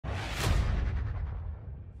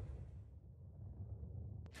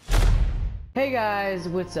Hey guys,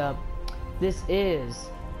 what's up? This is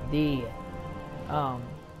the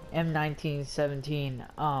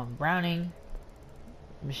M1917 Browning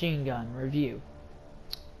machine gun review.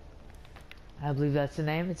 I believe that's the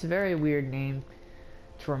name. It's a very weird name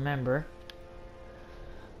to remember.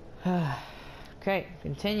 Okay,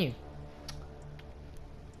 continue.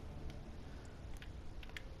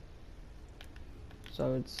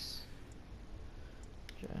 So it's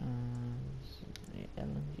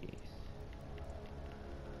LMGs.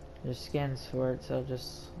 There's skins for it, so I'll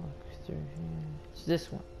just look through here. It's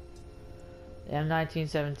this one. The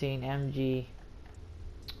M1917 Mg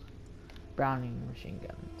Browning machine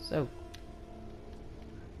gun. So,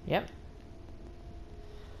 yep.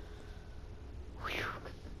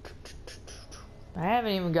 I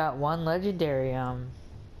haven't even got one legendary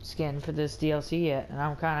skin for this DLC yet, and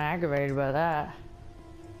I'm kind of aggravated by that.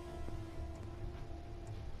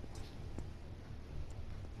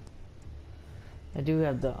 I do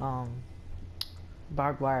have the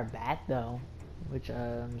barbed wire bat though, which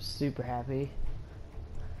I'm super happy.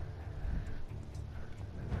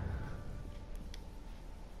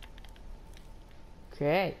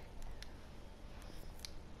 Okay.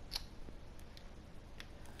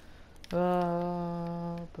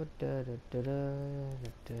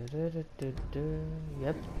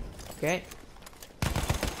 Yep. Okay.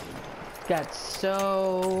 Got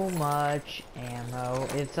so much ammo.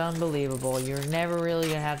 It's unbelievable. You're never really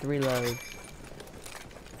gonna have to reload.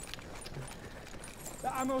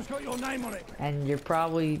 That ammo's got your name on it. And you're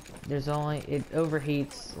probably, it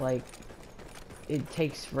overheats, like, it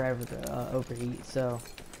takes forever to overheat, so.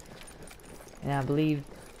 And I believe,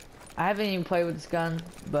 I haven't even played with this gun,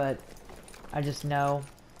 but I just know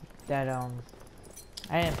that, I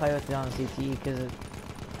didn't play with it on the CTE because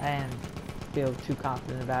I didn't feel too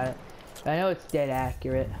confident about it. But I know it's dead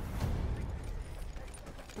accurate.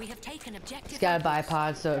 We have taken objective. It's got a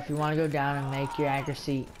bipod, so if you want to go down and make your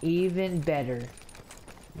accuracy even better,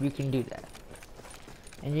 you can do that.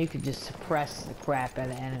 And you can just suppress the crap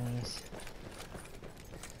out of enemies.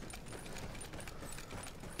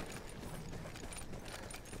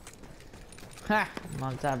 Ha! I'm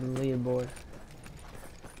on top of the leaderboard.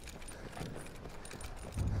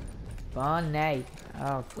 Bonnet.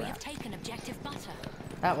 Oh crap. We have taken objective butter.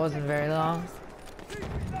 That wasn't very long.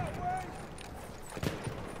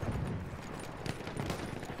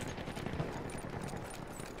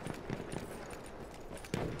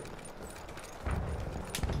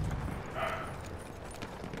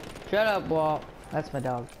 Shut up, Walt. That's my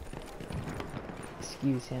dog.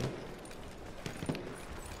 Excuse him.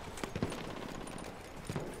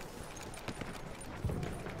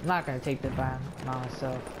 I'm not gonna take the by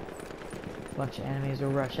myself. A bunch of enemies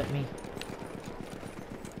will rush at me.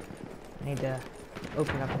 I need to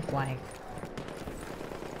open up a flank.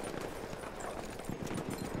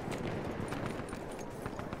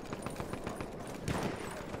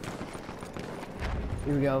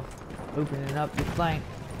 Here we go. Opening up the flank.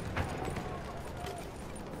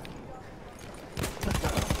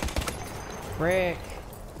 Frick.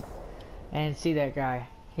 And see that guy.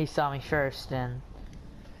 He saw me first and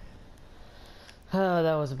oh,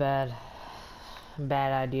 that was a bad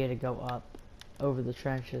idea to go up over the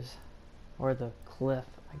trenches. Or the cliff.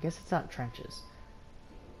 I guess it's not trenches.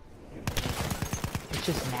 It's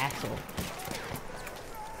just natural.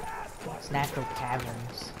 It's natural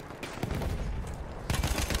caverns.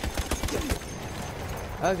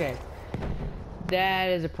 Okay. That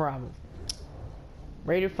is a problem.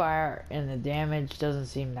 Rate of fire and the damage doesn't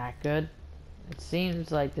seem that good. It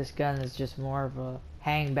seems like this gun is just more of a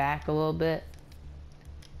hang back a little bit.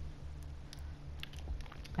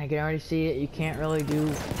 I can already see it. You can't really do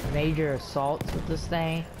major assaults with this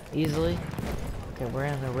thing easily. Okay, we're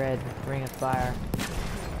in the red ring of fire.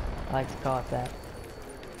 I like to call it that.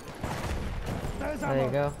 There you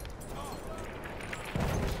go.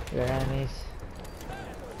 Good enemies.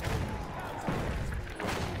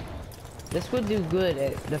 This would do good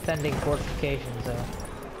at defending fortifications, though.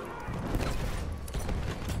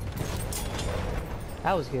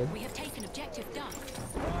 That was good. We have taken objective done.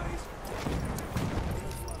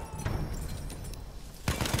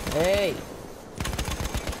 Hey!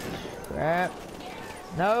 Crap.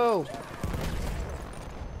 No!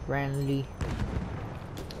 Randy.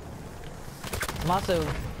 I'm also,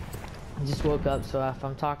 I just woke up, so if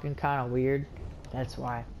I'm talking kind of weird, that's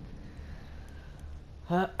why.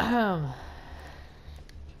 My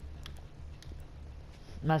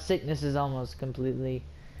sickness is almost completely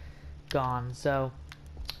gone, so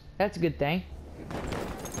that's a good thing.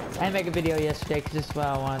 I didn't make a video yesterday because this is why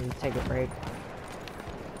I wanted to take a break.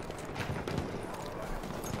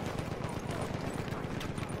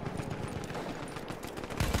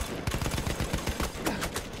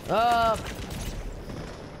 Up.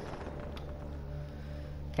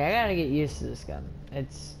 Okay, I gotta get used to this gun.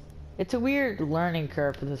 It's a weird learning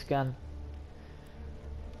curve for this gun.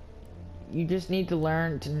 You just need to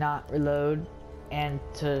learn to not reload and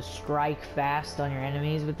to strike fast on your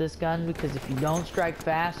enemies with this gun, because if you don't strike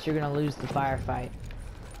fast, you're gonna lose the firefight.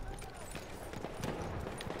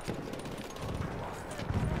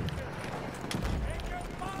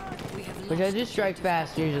 Which I do strike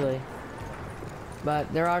fast usually,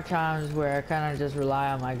 but there are times where I kind of just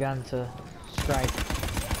rely on my gun to strike.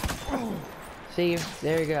 See,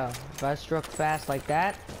 there you go. If I struck fast like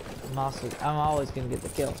that, I'm always gonna get the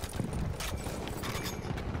kill.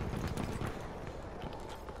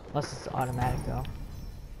 Unless it's automatic though,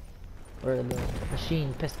 or the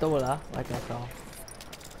machine pistola, like I call.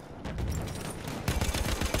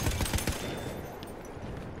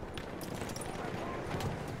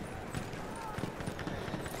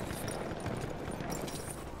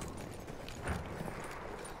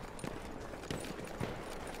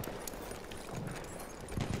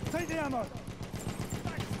 Take the ammo.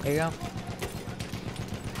 There you go.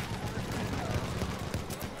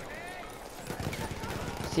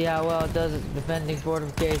 See how well it does at defending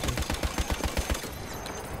fortifications.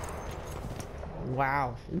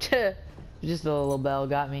 Wow. Just a little bell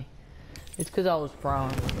got me. It's because I was prone.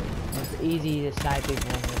 It's easy to snipe people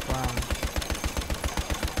when you're prone.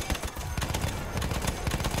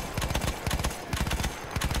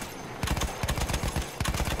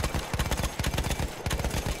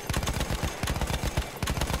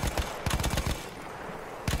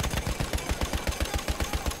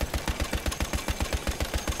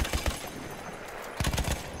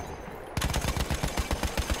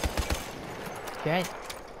 Okay,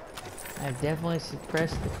 I've definitely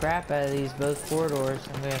suppressed the crap out of these both corridors.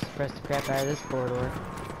 I'm gonna suppress the crap out of this corridor.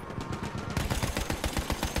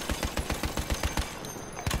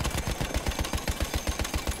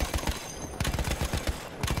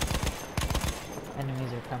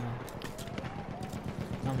 Enemies are coming.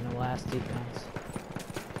 I'm the last two guns.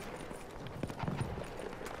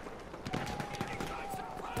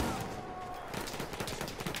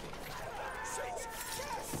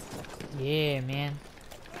 Yeah, man.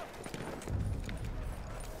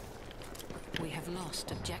 We have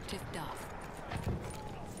lost objective Duff.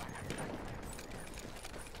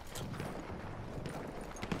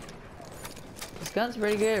 This gun's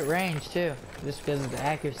pretty good at range too, just because of the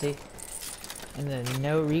accuracy and the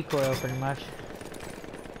no recoil pretty much.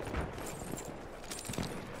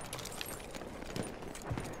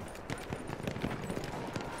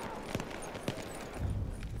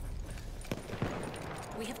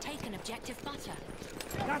 We have taken objective Butter.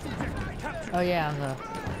 That's objective captured. Oh yeah, I'm the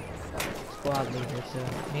squad leader, so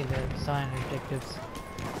I need to assign objectives.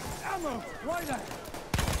 Ammo. Right there.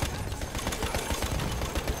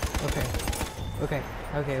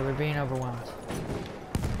 Okay, we're being overwhelmed.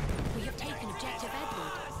 We have taken objective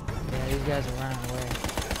Edward. Yeah, these guys are running away.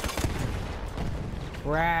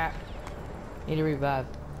 Crap! Need to revive.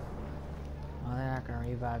 Oh, they're not gonna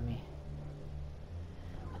revive me.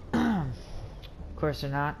 Of course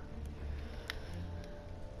they're not.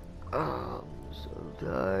 Oh, I'm so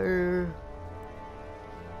tired.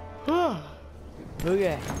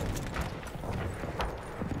 Okay.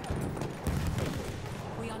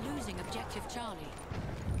 We are losing objective Charlie.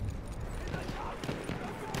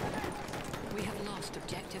 We have lost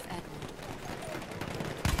objective Edward.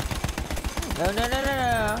 No.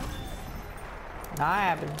 Not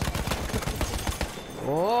happening.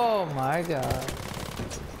 Oh my god.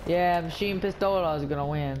 Yeah, machine pistola is gonna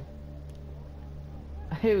win.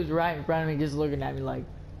 He was right in front of me just looking at me like,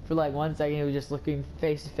 for like 1 second he was just looking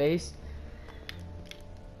face to face.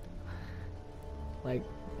 Like,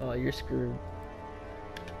 oh, you're screwed.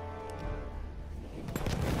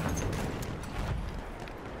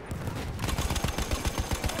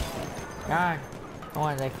 Darn, I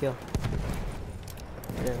wanted that kill.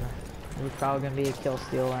 Whatever. It was probably gonna be a kill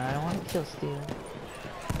steal, and I don't want to kill steal.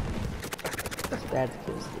 It's bad to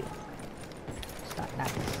kill steal. It's not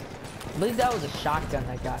nice. I believe that was a shotgun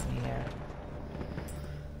that got me there.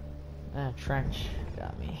 And a trench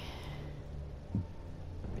got me.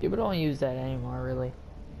 People don't use that anymore, really.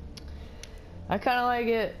 I kind of like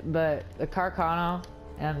it, but the Carcano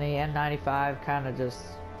and the M95 kind of just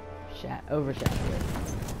overshadowed it.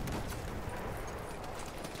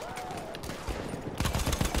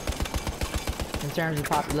 In terms of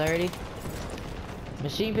popularity,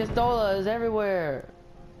 machine pistola is everywhere.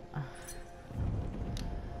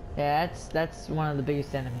 Yeah, that's one of the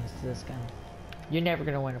biggest enemies to this gun. You're never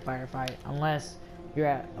gonna win a firefight unless you're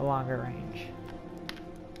at a longer range.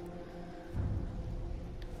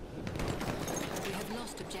 We have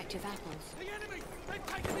lost objective objective apples. The enemy! They've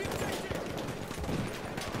taken the objective!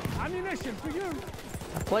 Ammunition for you!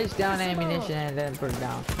 I placed down ammunition and then put it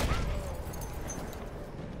down.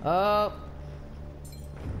 Oh.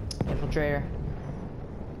 Infiltrator.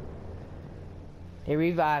 They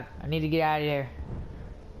revived. I need to get out of here.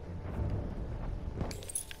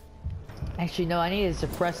 Actually, no, I need to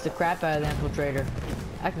suppress the crap out of the infiltrator.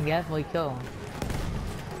 I can definitely kill him.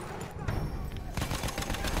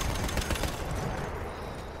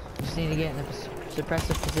 Just need to get in a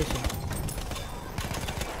suppressive position.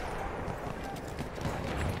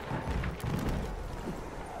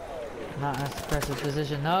 Not in a suppressive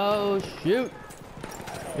position. No, shoot!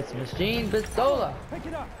 It's machine pistola. Pick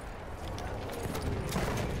it up!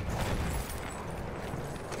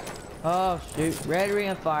 Oh shoot! Red ring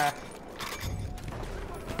of fire.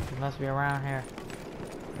 He must be around here.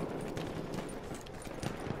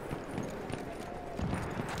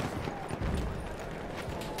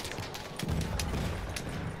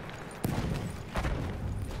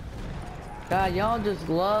 God, y'all just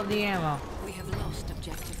love the ammo. We have lost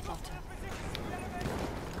objective bottom.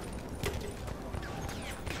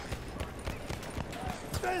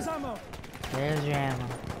 There's ammo! There's your ammo.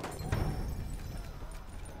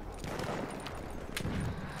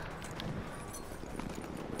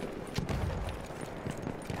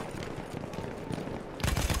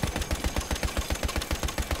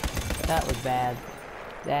 That was bad.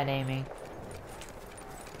 That aiming.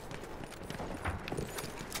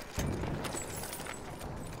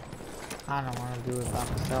 I don't want to do it by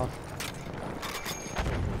myself.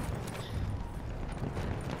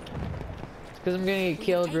 It's because I'm gonna get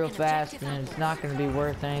killed real fast and it's not gonna be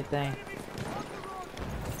worth anything.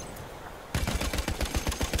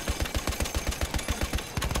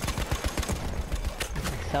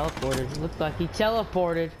 Teleported. It looked like he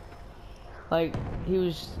teleported. Like he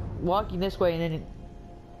was walking this way and then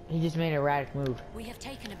he just made an erratic move. We have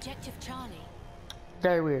taken objective Charlie.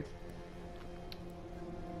 Very weird.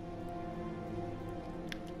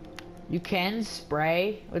 You can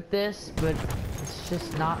spray with this, but it's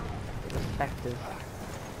just not effective.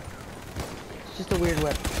 It's just a weird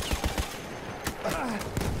weapon.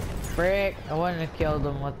 Frick! I wouldn't have killed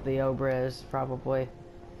him with the Obras, probably.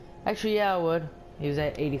 Actually, yeah, I would. He was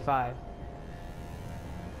at 85.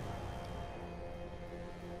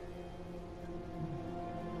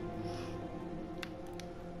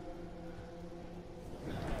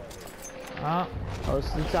 Oh,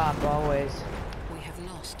 close to the top always. We have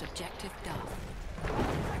lost objective Duff.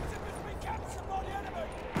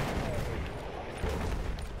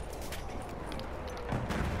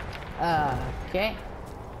 Okay.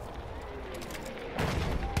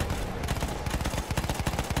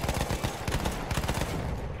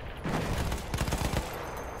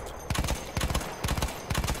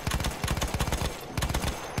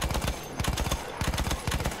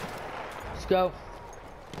 Let's go.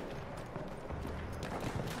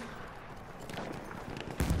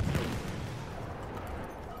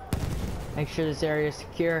 Make sure this area is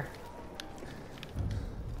secure.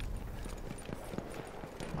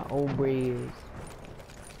 My Obras.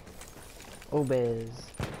 Obez.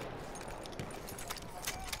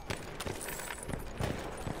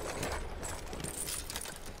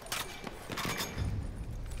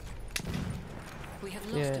 We have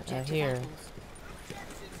lost Yeah, I objective hear apples.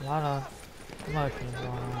 a lot of commotion going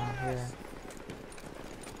on here.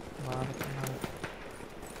 A lot of commotion.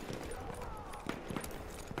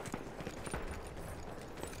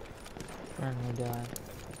 Friendly died.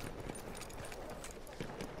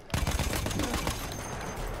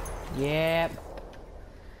 Yep.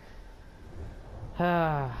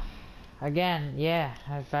 Again, yeah.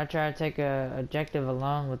 If I try to take a objective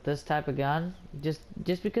alone with this type of gun, just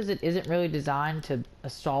because it isn't really designed to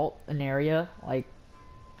assault an area, like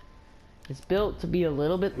it's built to be a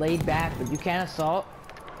little bit laid back, but you can assault.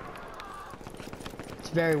 It's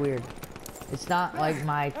very weird. It's not like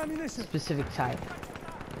my specific type.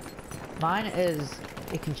 Mine is,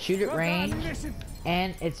 it can shoot at range,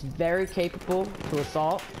 and it's very capable to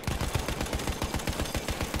assault.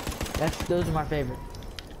 Those are my favorite.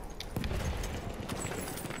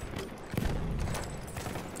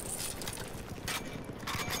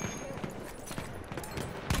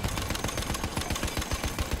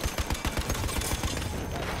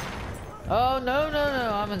 Oh, no, no,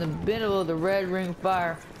 no, I'm in the middle of the red ring of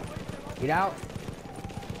fire. Get out.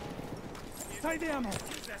 Take the ammo.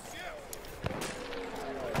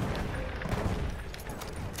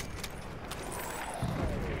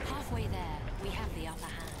 Halfway there, we have the upper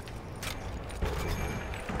hand.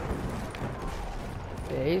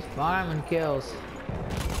 Yeah, he's farming kills.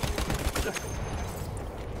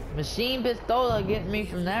 Machine pistola getting me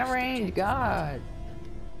from that range, God.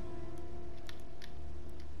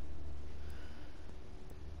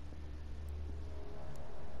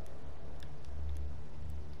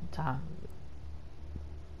 Time.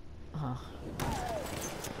 Huh.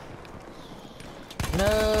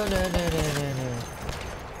 No.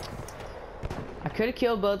 I could have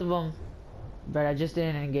killed both of them, but I just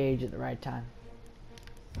didn't engage at the right time.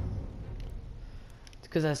 It's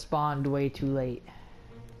because I spawned way too late.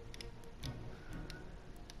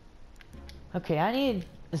 Okay, I need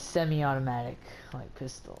a semi-automatic, like,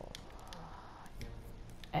 pistol.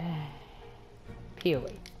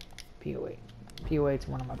 PO8. PO8. PO8's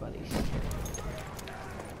one of my buddies.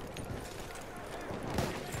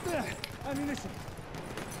 There, ammunition.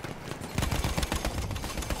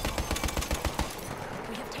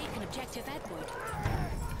 We have taken objective Edward.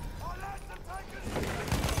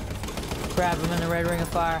 Grab him in the red ring of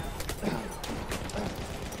fire.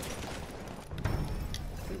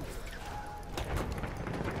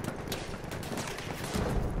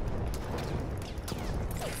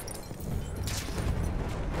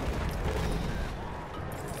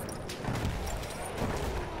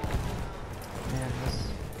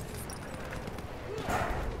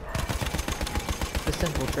 This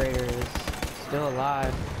infiltrator is still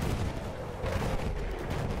alive.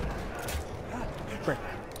 Frick.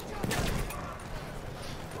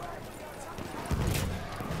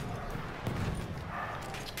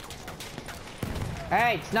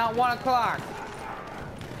 Hey, it's not 1 o'clock.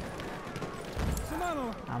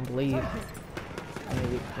 I believe.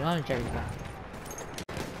 Maybe. Let me check it out.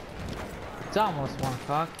 It's almost 1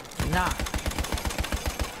 o'clock. Not.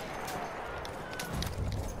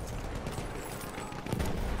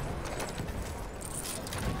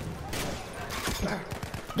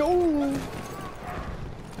 Go!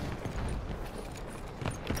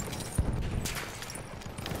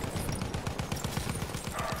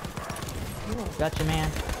 Gotcha, man.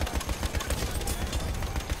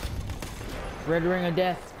 Red ring of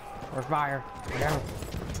death. Or fire. Whatever.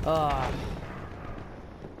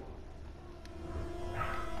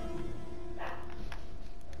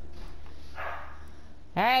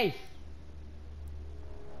 Hey!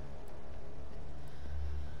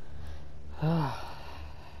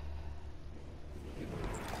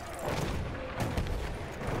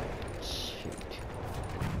 Shoot.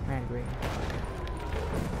 Red ring.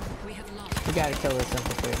 We have lost. We gotta kill this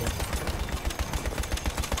infiltrator.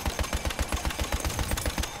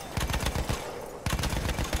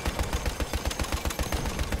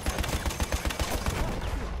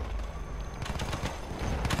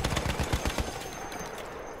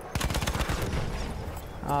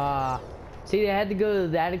 See, they had to go to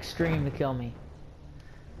that extreme to kill me.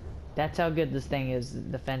 That's how good this thing is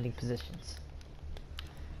at defending positions.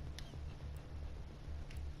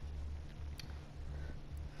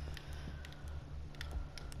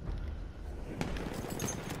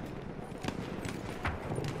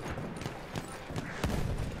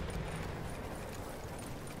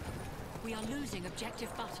 We are losing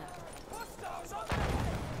objective butter.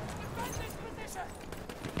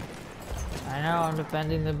 I know, I'm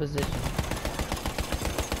defending the position.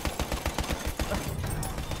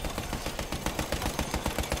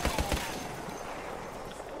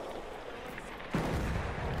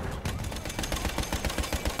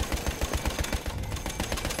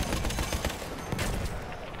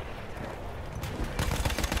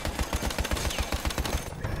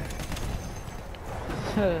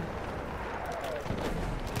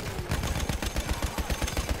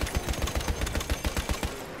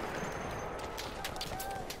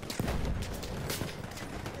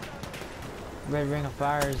 Red ring of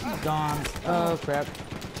fire is gone. Oh crap.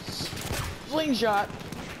 Slingshot!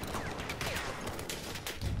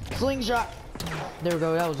 Slingshot! There we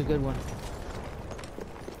go, that was a good one.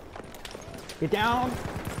 Get down!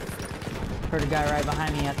 Heard a guy right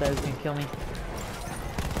behind me, I thought he was gonna kill me.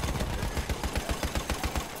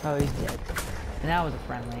 Oh, he's dead. And that was a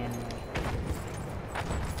friendly anyway.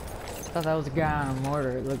 Thought that was a guy on a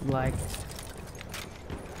mortar, it looked like.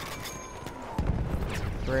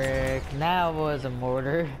 Frick, that was a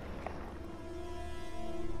mortar.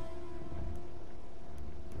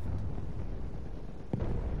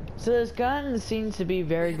 So this gun seems to be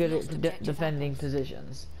very good at defending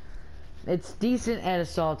positions. It's decent at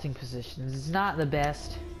assaulting positions. It's not the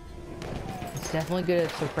best. It's definitely good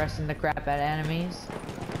at suppressing the crap out of enemies.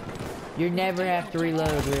 You never have to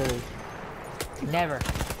reload, really. Never.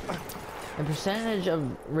 The percentage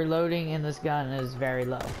of reloading in this gun is very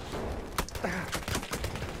low.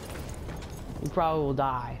 You probably will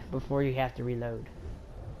die before you have to reload.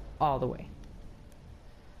 All the way.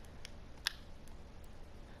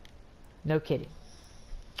 No kidding.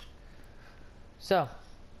 So,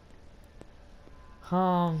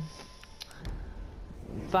 final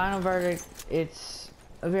verdict, it's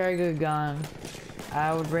a very good gun.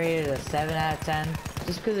 I would rate it a 7 out of 10,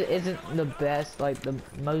 just because it isn't the best, like the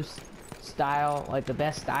most style, like the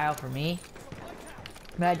best style for me.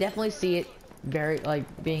 But I definitely see it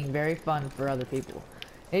being very fun for other people.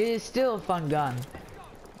 It is still a fun gun,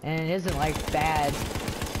 and it isn't like bad.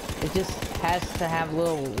 It just has to have a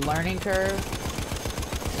little learning curve.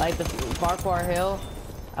 Like the Farquhar Hill,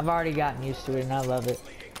 I've already gotten used to it and I love it.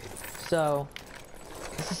 So,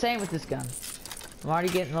 it's the same with this gun. I'm already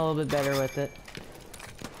getting a little bit better with it.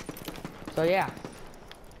 So yeah.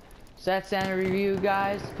 So that's the end of the review,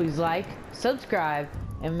 guys. Please like, subscribe,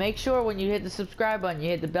 and make sure when you hit the subscribe button, you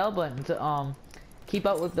hit the bell button to keep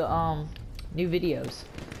up with the new videos.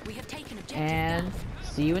 We have taken objective And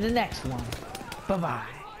Duff. see you in the next one.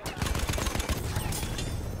 Bye-bye.